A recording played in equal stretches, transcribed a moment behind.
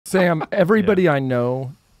Sam, everybody I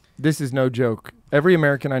know, this is no joke. Every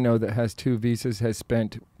American I know that has 2 visas has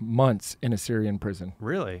spent months in a Syrian prison.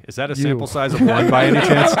 Really? Is that a sample size of 1 by any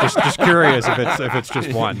chance? Just curious if it's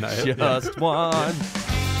just 1. Just 1.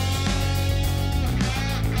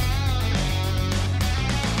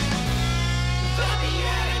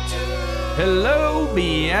 Hello,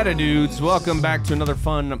 BeatiDudes. Welcome back to another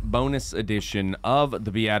fun bonus edition of the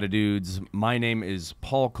BeatiDudes. My name is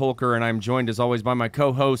Paul Kolker, and I'm joined as always by my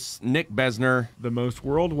co-hosts Nick Besner. The most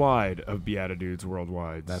worldwide of BeatiDudes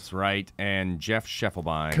worldwide. That's right, and Jeff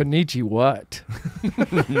Scheffelbein. Konnichi what?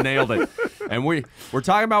 Nailed it. And we're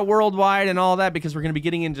talking about worldwide and all that because we're going to be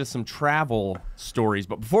getting into some travel stories.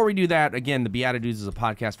 But before we do that, again, the BeatiDudes is a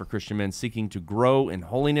podcast for Christian men seeking to grow in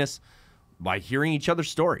holiness by hearing each other's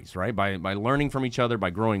stories, right? By learning from each other, by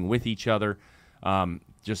growing with each other,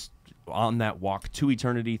 just on that walk to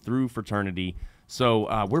eternity through fraternity.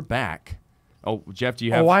 So we're back. Oh, Jeff, do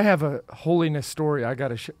you have? Oh, I have a holiness story. I got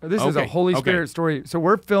to share. This is a Holy Spirit story. So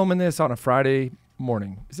we're filming this on a Friday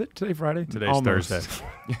morning. Is it today Friday? Today's Thursday.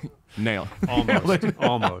 Nail.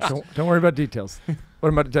 Almost. Don't worry about details. What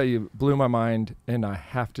I'm about to tell you blew my mind, and I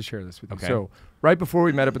have to share this with you. Okay. So right before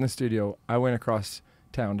we met up in the studio, I went across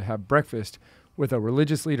town to have breakfast with a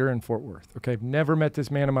religious leader in Fort Worth. Okay, I've never met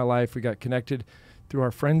this man in my life. We got connected through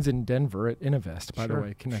our friends in Denver at Innovest, by the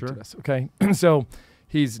way, connected us. Okay, so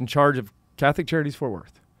he's in charge of Catholic Charities Fort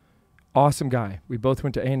Worth. Awesome guy. We both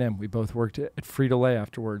went to A&M. We both worked at Frito-Lay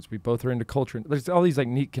afterwards. We both are into culture. There's all these like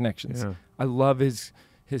neat connections. Yeah. I love his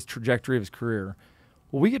trajectory of his career.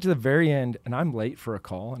 Well, we get to the very end, and I'm late for a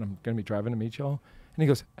call, and I'm going to be driving to meet y'all. And he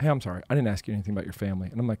goes, "Hey, I'm sorry. I didn't ask you anything about your family."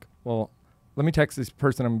 And I'm like, "Well, let me text this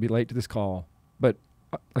person. I'm going to be late to this call. But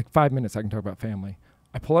like 5 minutes, I can talk about family."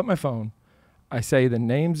 I pull up my phone. I say the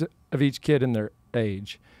names of each kid and their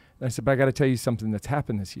age. And I said, "But I got to tell you something that's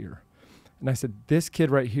happened this year." And I said, "This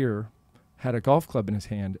kid right here had a golf club in his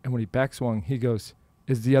hand. And when he backswung, he goes,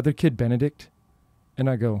 'Is the other kid Benedict?' And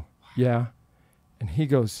I go, 'Yeah.' And he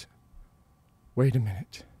goes, 'Wait a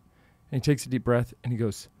minute.' And he takes a deep breath and he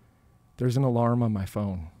goes, 'There's an alarm on my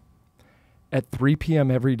phone. At 3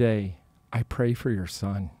 p.m. every day, I pray for your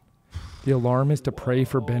son. The alarm is to pray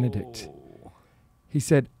for Benedict.' He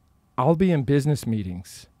said, 'I'll be in business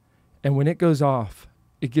meetings. And when it goes off,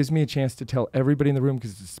 it gives me a chance to tell everybody in the room,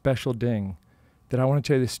 because it's a special ding, that I want to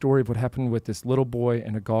tell you the story of what happened with this little boy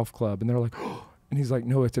and a golf club.' And they're like, oh. And he's like,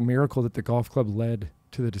 'No, it's a miracle that the golf club led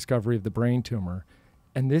to the discovery of the brain tumor.'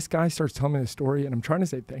 And this guy starts telling me the story, and I'm trying to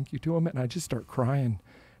say thank you to him, and I just start crying.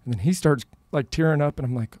 And then he starts like tearing up, and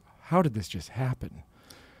I'm like, how did this just happen?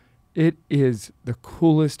 It is the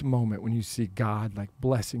coolest moment when you see God like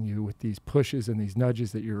blessing you with these pushes and these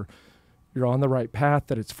nudges that you're on the right path,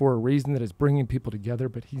 that it's for a reason, that it's bringing people together.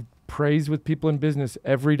 But he prays with people in business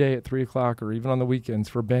every day at 3 o'clock or even on the weekends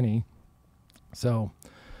for Benny. So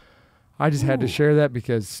I just had to share that,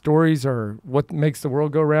 because stories are what makes the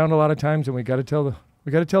world go round a lot of times, and we got to tell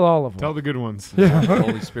all of them. Tell the good ones. Yeah.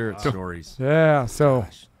 Holy Spirit stories. Yeah. So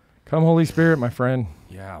come Holy Spirit, my friend.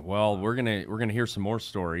 Yeah, well, we're gonna hear some more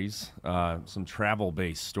stories, some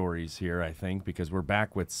travel-based stories here, I think, because we're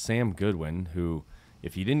back with Sam Goodwin, who,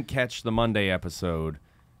 if you didn't catch the Monday episode,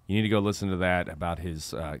 you need to go listen to that about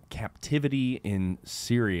his captivity in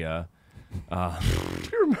Syria.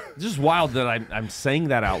 Just wild that I'm saying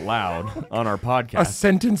that out loud on our podcast. A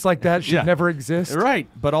sentence like that should never exist. Right,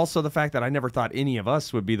 but also the fact that I never thought any of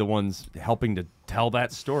us would be the ones helping to tell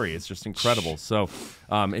that story. It's just incredible. So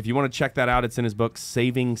if you want to check that out, it's in his book,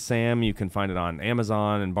 Saving Sam. You can find it on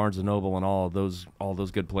Amazon and Barnes & Noble and all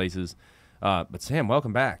those good places. But Sam,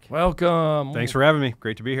 welcome back. Welcome. Thanks for having me.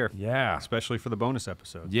 Great to be here. Yeah. Especially for the bonus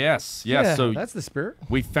episode. Yes. Yeah, So that's the spirit.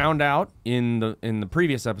 we found out in the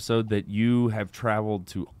previous episode that you have traveled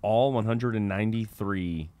to all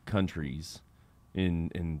 193 countries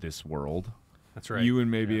in this world. That's right. You and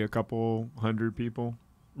maybe a couple hundred people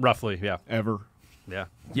Roughly, yeah. ever. Yeah.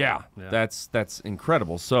 Yeah. Yeah. That's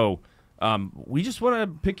incredible. So we just want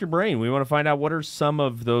to pick your brain. We want to find out what are some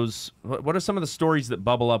of the stories that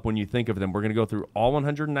bubble up when you think of them. We're going to go through all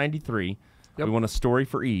 193. Yep. We want a story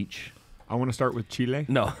for each. I want to start with Chile.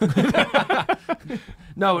 No.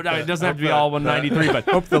 No, it doesn't have to be all 193, but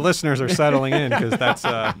Hope the listeners are settling in, because that's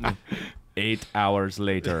 8 hours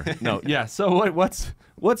later. No, yeah. So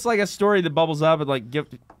what's like a story that bubbles up and like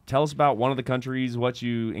tell us about one of the countries, what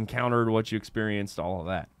you encountered, what you experienced, all of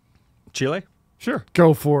that. Chile. Sure.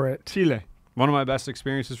 Go for it. Chile. One of my best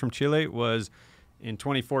experiences from Chile was in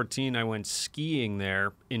 2014. I went skiing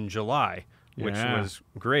there in July, which was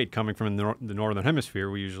great. Coming from the Northern Hemisphere,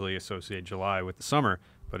 we usually associate July with the summer,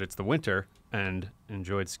 but it's the winter, and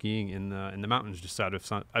enjoyed skiing in the mountains just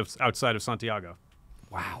outside of Santiago.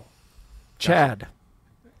 Wow. Chad.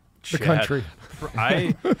 The Chad. country.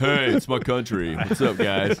 I Hey, it's my country. What's up,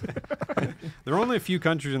 guys? there are only a few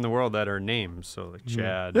countries in the world that are names, so like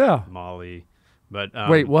Chad, Yeah. Mali, but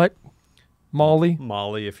Wait, what? Molly?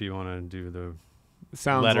 Mali, if you want to do the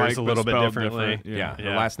Sounds letters like a but little bit spelled differently. different. Yeah.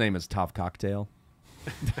 Yeah. Her last name is Top Cocktail.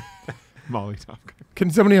 Molly Top. Can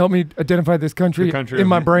somebody help me identify this country, The country in of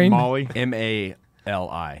my brain? Molly. Mali.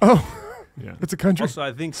 Oh, Yeah. it's a country. Also,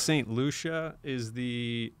 I think St. Lucia is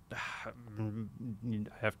the. You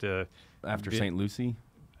have to. After Be- St. Lucie.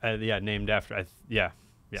 Yeah, named after. Yeah.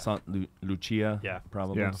 Saint Lucia. Yeah.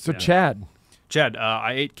 Probably. Yeah. So Yeah. Chad. Chad,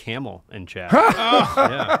 I ate camel in Chad.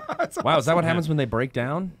 Yeah. Wow, is that what happens when they break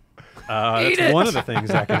down? That's one of the things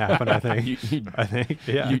that can happen, I think. You, I think.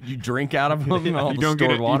 Yeah. you drink out of them? All You the don't get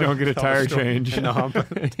stored it. water? You don't get a tire change. No,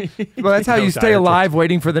 Well, that's how No you stay diet alive,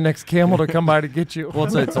 waiting for the next camel to come by to get you. Well,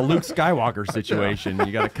 it's a Luke Skywalker situation.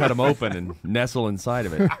 You got to cut them open and nestle inside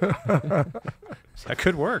of it. that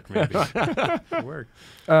could work, maybe. Could work.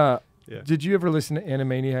 Yeah. Did you ever listen to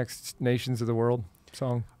Animaniacs' Nations of the World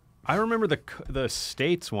song? I remember the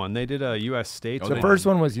states one. They did a U.S. states. Oh, The they first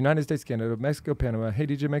one was United States, Canada, Mexico, Panama,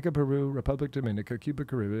 Haiti, Jamaica, Peru, Republic Dominica, Cuba,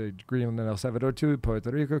 Caribbean, Greenland, El Salvador, Chile,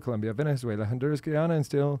 Puerto Rico, Colombia, Venezuela, Honduras, Guyana, and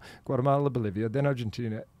still Guatemala, Bolivia, then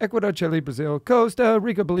Argentina, Ecuador, Chile, Brazil, Costa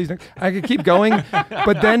Rica, Belize. I could keep going,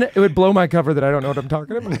 but then it would blow my cover that I don't know what I'm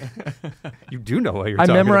talking about. You do know what you're I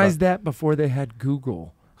talking memorized about. that before they had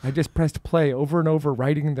Google. I just pressed play over and over,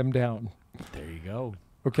 writing them down. There you go.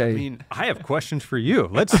 Okay. I mean, I have questions for you.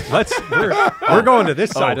 We're going to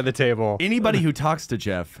this side of the table. Anybody who talks to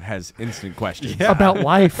Jeff has instant questions. Yeah. About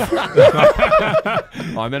life.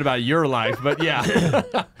 Oh, I meant about your life, but yeah.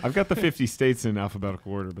 I've got the 50 states in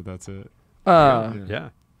alphabetical order, but that's it. Yeah.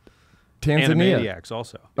 Tanzania. Animaniacs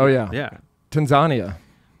also. Oh, yeah. Yeah. Tanzania.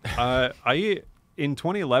 In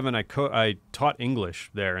 2011, I taught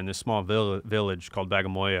English there in this small village called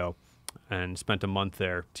Bagamoyo, and spent a month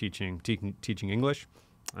there teaching English,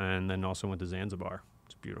 and then also went to Zanzibar.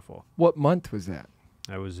 It's beautiful. What month was that?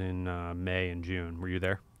 I was in May and June. Were you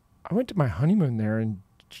there? I went to my honeymoon there in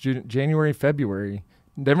January, February.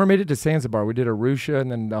 Never made it to Zanzibar. We did Arusha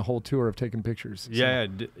and then the whole tour of taking pictures. Yeah.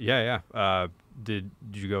 Did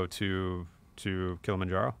you go to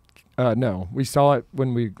Kilimanjaro? No, we saw it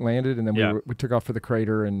when we landed, and then Yeah. we took off for the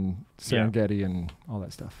crater and Serengeti and all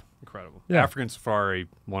that stuff. Incredible. Yeah. African safari,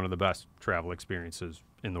 one of the best travel experiences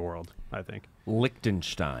in the world, I think.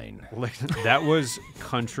 Lichtenstein. That was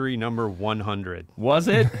country number 100. Was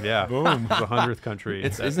it? Yeah. Boom. The 100th country.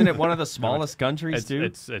 Isn't it one of the smallest countries, too?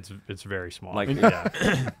 It's very small. Like- yeah.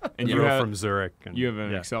 And you you go have, from Zurich. And, you have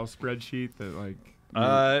an yeah. Excel spreadsheet that like.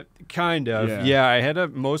 Kind of. Yeah. Yeah. I had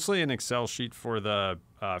mostly an Excel sheet for the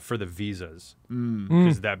visas,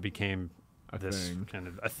 because that became A this thing. kind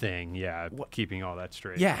of a thing. Yeah. Keeping all that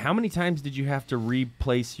straight. Yeah, how many times did you have to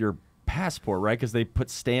replace your passport, right? Because they put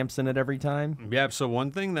stamps in it every time? Yeah. So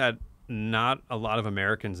one thing that not a lot of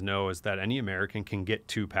Americans know is that any American can get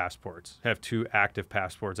two passports, have two active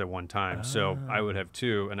passports at one time. So I would have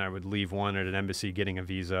two, and I would leave one at an embassy getting a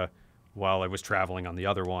visa while I was traveling on the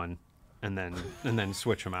other one, and then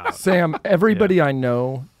switch them out. Sam, everybody I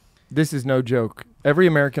know, this is no joke. Every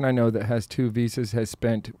American I know that has two visas has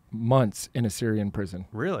spent months in a Syrian prison.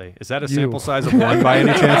 Really? Is that a You. sample size of one by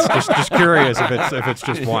any chance? Just curious if it's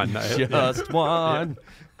just one. Just one.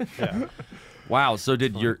 Yeah. Wow. So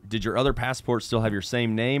did your other passport still have your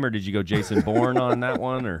same name, or did you go Jason Bourne on that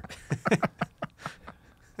one? Or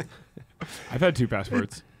I've had two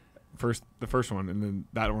passports. The first one, and then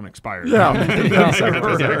that one expired.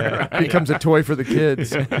 Becomes a toy for the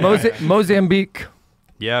kids. Mozambique.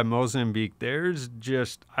 Yeah, Mozambique.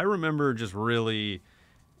 I remember just really,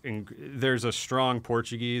 there's a strong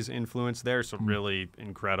Portuguese influence there, so really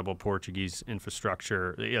incredible Portuguese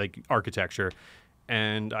infrastructure, like architecture.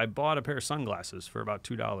 And I bought a pair of sunglasses for about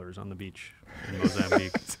 $2 on the beach in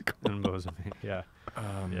Mozambique. Yeah.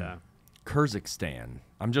 Yeah. Kyrgyzstan.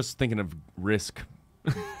 I'm just thinking of risk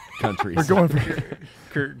countries. We're going for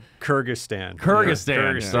Kyrgyzstan.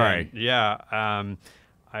 Kyrgyzstan. Yeah, Sorry. Yeah.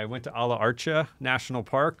 I went to Ala Archa National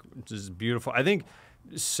Park, which is beautiful. I think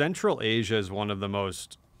Central Asia is one of the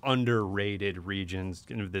most underrated regions.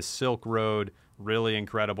 You know, this Silk Road, really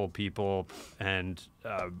incredible people, and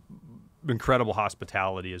incredible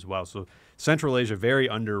hospitality as well. So Central Asia, very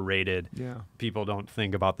underrated. Yeah. People don't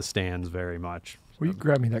think about the stands very much. Will you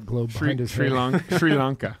grab me that globe behind his Sri head?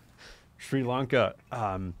 Lanka. Sri Lanka.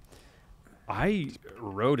 I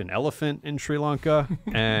rode an elephant in Sri Lanka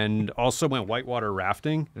and also went whitewater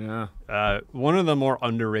rafting. Yeah. One of the more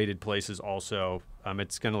underrated places also,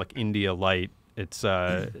 it's kind of like India light. It's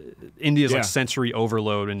India's like sensory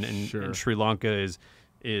overload, and Sure. Sri Lanka is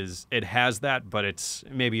it has that, but it's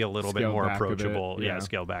maybe a little bit Scaled more back a bit, approachable. yeah.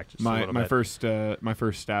 Scale back just a My little bit. my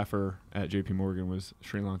first staffer at JP Morgan was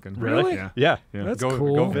Sri Lankan. Really? Yeah. Yeah, Yeah. That's go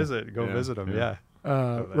cool. Go visit. Go Yeah, visit them. yeah.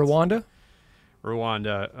 Yeah. Rwanda?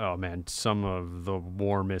 Rwanda. Oh man, some of the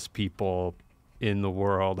warmest people in the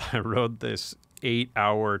world. I rode this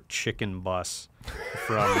 8-hour chicken bus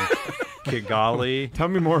from Kigali. Tell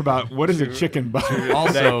me more about what is a chicken bus?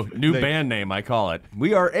 Also, new band name, I call it.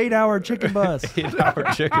 We are 8-hour chicken bus.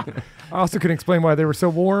 8-hour chicken. I also couldn't explain why they were so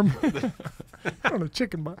warm. On a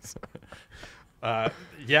chicken bus.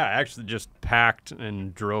 Yeah, actually just packed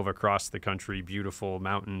and drove across the country, beautiful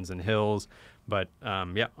mountains and hills. But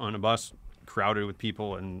yeah, on a bus, crowded with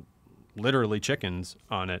people and literally chickens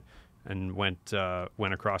on it, and went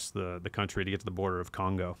across the country to get to the border of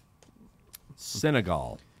Congo.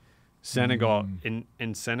 Senegal. Senegal.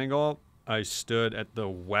 In Senegal, I stood at the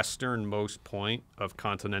westernmost point of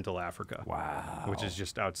continental Africa. Wow. Which is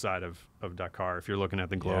just outside of Dakar. If you're looking at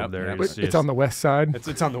the globe Yep, there. yep. It's on the west side.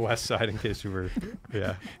 It's on the west side in case you were,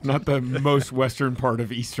 yeah. Not the most western part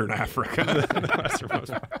of Eastern Africa. The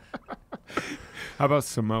westernmost part. How about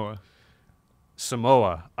Samoa?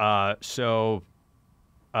 Samoa. So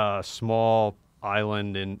a small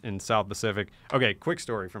island in South Pacific. Okay, quick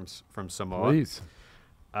story from Samoa. Please.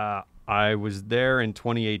 I was there in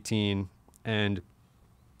 2018, and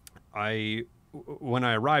when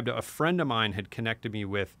I arrived, a friend of mine had connected me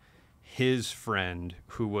with his friend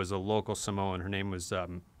who was a local Samoan. Her name was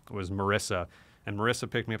Marissa, and Marissa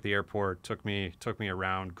picked me up at the airport, took me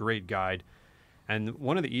around. Great guide. And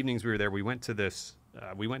one of the evenings we were there, we went to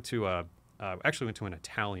an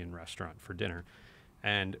Italian restaurant for dinner.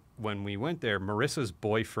 And when we went there, Marissa's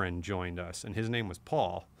boyfriend joined us, and his name was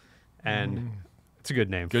Paul. And it's a good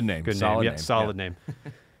name. Good name. Good Solid name. name. Yeah, solid Yeah. name.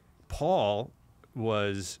 Paul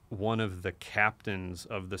was one of the captains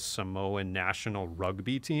of the Samoan national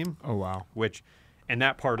rugby team, Oh, wow. which in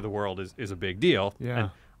that part of the world is a big deal. Yeah.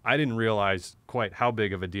 And I didn't realize quite how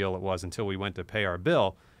big of a deal it was until we went to pay our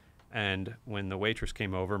bill. And when the waitress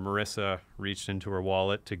came over, Marissa reached into her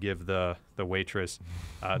wallet to give the waitress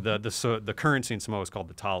the currency in Samoa is called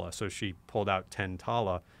the tala. So she pulled out 10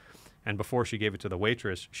 tala, and before she gave it to the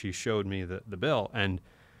waitress, she showed me the bill. And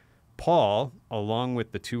Paul, along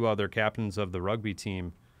with the two other captains of the rugby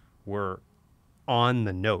team, were on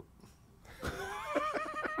the note.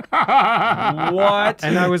 What?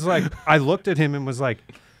 And I was like, I looked at him and was like,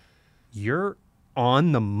 "You're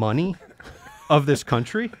on the money of this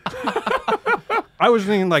country?" I was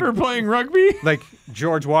thinking like For playing rugby? like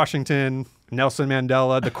George Washington, Nelson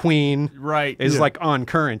Mandela, the Queen, Right. is Yeah. like on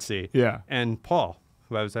currency. Yeah. And Paul,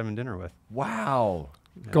 who I was having dinner with. Wow.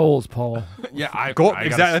 Goals, Paul. Yeah, I Goal- I exactly.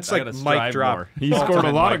 gotta- That's I like gotta mic strive drop. more. He scored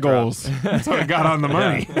a lot of Mic drop. goals. That's how he got on the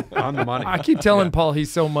money. On the money. I keep telling Paul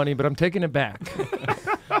he's so money, but I'm taking it back.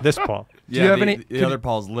 This Paul. Yeah, you have the, any- The can other you-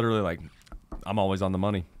 Paul's literally like, I'm always on the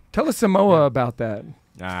money. Tell us Samoa about that.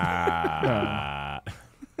 Ah.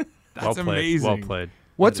 Well That's played. amazing. Well played.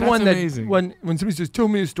 What's That's one amazing. that when somebody says, "Tell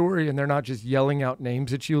me a story," and they're not just yelling out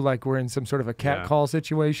names at you like we're in some sort of a cat Yeah. call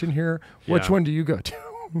situation here? Which Yeah. one do you go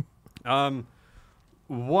to?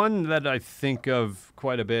 One that I think of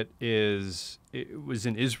quite a bit it was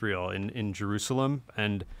in Israel, in Jerusalem,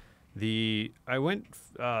 and I went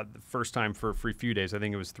the first time for a few days. I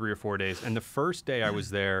think it was 3 or 4 days. And the first day I was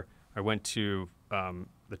there, I went to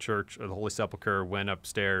the church of the Holy Sepulchre, went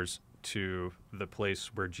upstairs to the place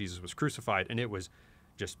where Jesus was crucified, and it was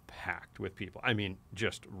just packed with people. I mean,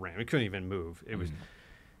 just ran. We couldn't even move. It was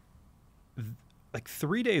like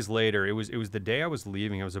 3 days later. It was the day I was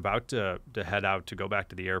leaving. I was about to head out to go back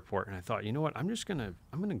to the airport, and I thought, you know what? I'm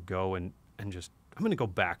gonna go and just I'm gonna go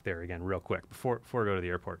back there again real quick before I go to the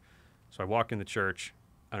airport. So I walk in the church.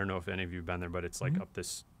 I don't know if any of you have been there, but it's like up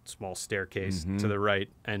this small staircase to the right,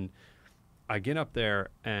 and I get up there,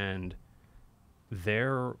 and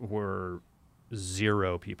there were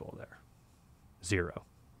 0 people there. 0.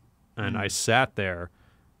 And I sat there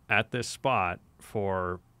at this spot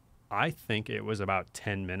for, I think it was about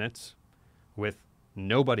 10 minutes with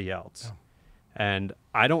nobody else. And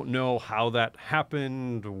I don't know how that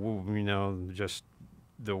happened, just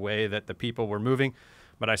the way that the people were moving.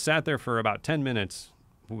 But I sat there for about 10 minutes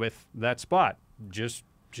with that spot, just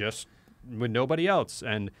with nobody else.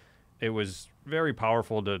 And it was very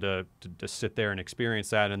powerful to sit there and experience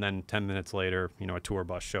that. And then 10 minutes later, a tour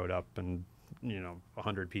bus showed up, and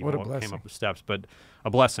 100 people What a came blessing. up the steps. But a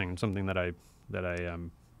blessing, something that I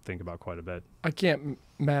think about quite a bit. I can't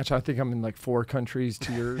match. I think I'm in like 4 countries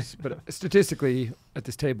to yours, but statistically at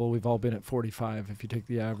this table we've all been at 45 if you take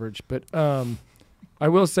the average. But I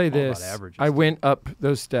will say All about this: averages. I went up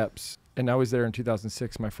those steps And I was there in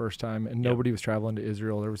 2006, my first time, and nobody was traveling to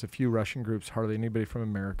Israel. There was a few Russian groups, hardly anybody from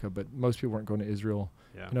America, but most people weren't going to Israel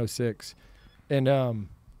in 06. And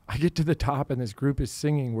I get to the top, and this group is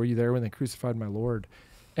singing, "Were you there when they crucified my Lord?"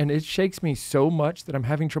 And it shakes me so much that I'm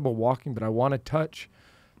having trouble walking, but I want to touch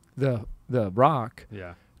the rock.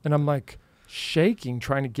 Yeah. And I'm like shaking,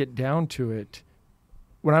 trying to get down to it.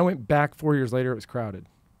 When I went back 4 years later, it was crowded.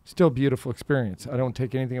 Still a beautiful experience. I don't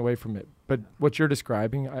take anything away from it. But what you're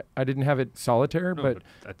describing, I didn't have it solitaire, No, but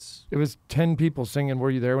that's it was 10 people singing, "Were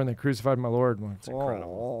you there when they crucified my Lord?" I'm like, it's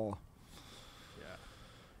incredible. Yeah.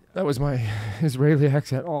 That was my Israeli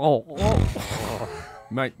accent.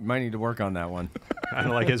 Might need to work on that one. I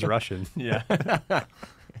don't like his Russian. Yeah.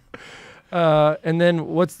 And then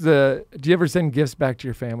do you ever send gifts back to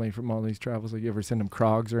your family from all these travels? Like, you ever send them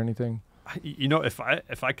Krogs or anything? You know, if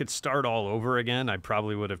I could start all over again, I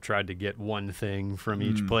probably would have tried to get one thing from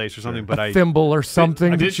each place or something. But A thimble or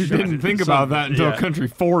something. I didn't think about that until country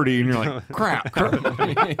 40, and you're like, crap.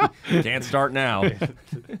 Can't start now.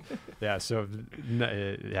 Yeah. So,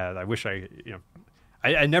 I wish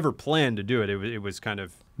I never planned to do it. It was kind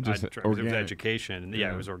of Just it was organic. education. And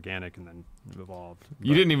Yeah. it was organic and then evolved.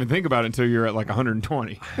 You didn't even think about it until you're at like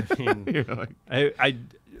 120. I mean, You're like, I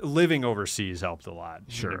living overseas helped a lot.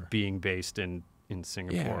 Sure. Being based in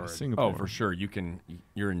Singapore. Singapore. Oh, for sure.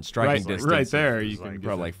 You're in striking distance. Right there. of You can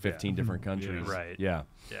probably like 15 different countries. Right. Yeah.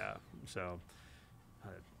 Yeah. So.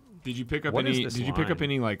 Did you pick up What is any? this Did you pick up line?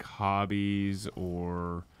 any like hobbies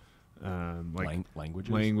or like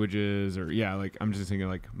Languages. languages or like I'm just thinking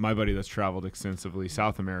like my buddy that's traveled extensively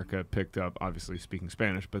South America picked up obviously speaking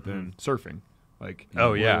Spanish, but then surfing. Like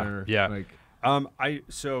Oh, yeah. whether, Yeah. Like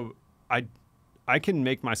I can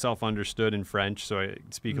make myself understood in French, so I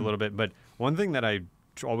speak a little bit. But one thing that I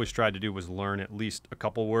always tried to do was learn at least a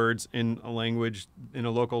couple words in a language, in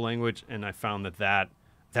a local language, and I found that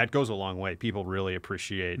goes a long way. People really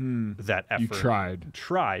appreciate that effort. you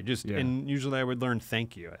tried. And usually I would learn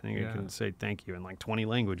thank you. I think I Yeah. can say thank you in like 20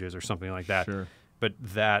 languages or something like that. Sure. But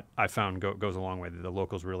that I found goes a long way. The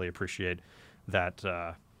locals really appreciate that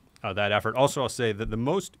that effort. Also, I'll say that the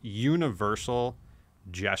most universal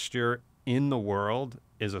gesture in the world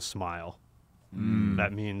is a smile.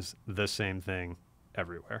 That means the same thing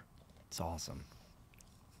everywhere. It's awesome.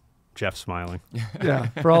 Jeff smiling. Yeah.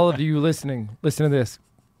 For all of you listening, listen to this.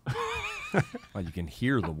 Well, you can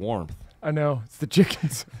hear the warmth. I know. It's the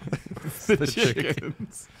chickens. The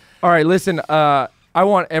chickens. All right, listen. I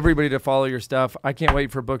want everybody to follow your stuff. I can't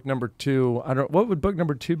wait for book number 2. What would book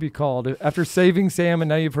number 2 be called? After Saving Sam, and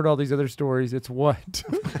now you've heard all these other stories, it's what?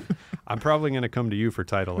 I'm probably going to come to you for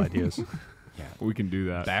title ideas. Yeah. We can do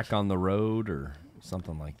that. Back on the road or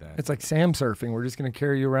something like that. It's like Sam surfing. We're just going to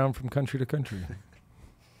carry you around from country to country.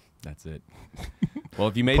 That's it. Well,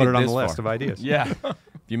 if you made Put it it on this the list far, of ideas. yeah. If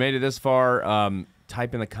you made it this far,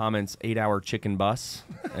 type in the comments 8-hour chicken bus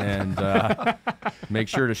and make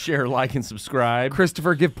sure to share, like, and subscribe.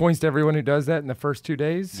 Christopher, give points to everyone who does that in the first 2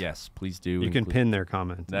 days. Yes, please do. You can include- pin their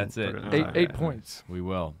comment. That's and it. put on. 8 points. We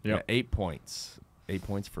will. Yep. Yeah, 8 points. 8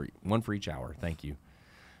 points for one for each hour. Thank you.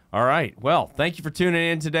 All right. Well, thank you for tuning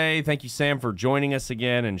in today. Thank you, Sam, for joining us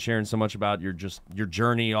again and sharing so much about your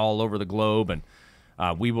journey all over the globe. And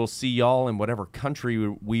we will see y'all in whatever country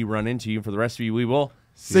we run into you. For the rest of you, we will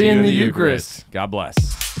See you in the Eucharist. God bless.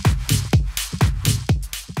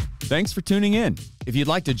 Thanks for tuning in. If you'd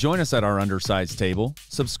like to join us at our undersized table,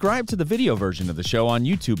 subscribe to the video version of the show on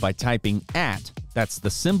YouTube by typing @ that's the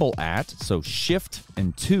symbol @ so shift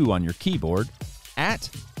and 2 on your keyboard, @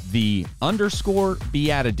 the _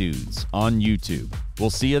 BeatiDudes on YouTube. We'll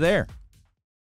see you there.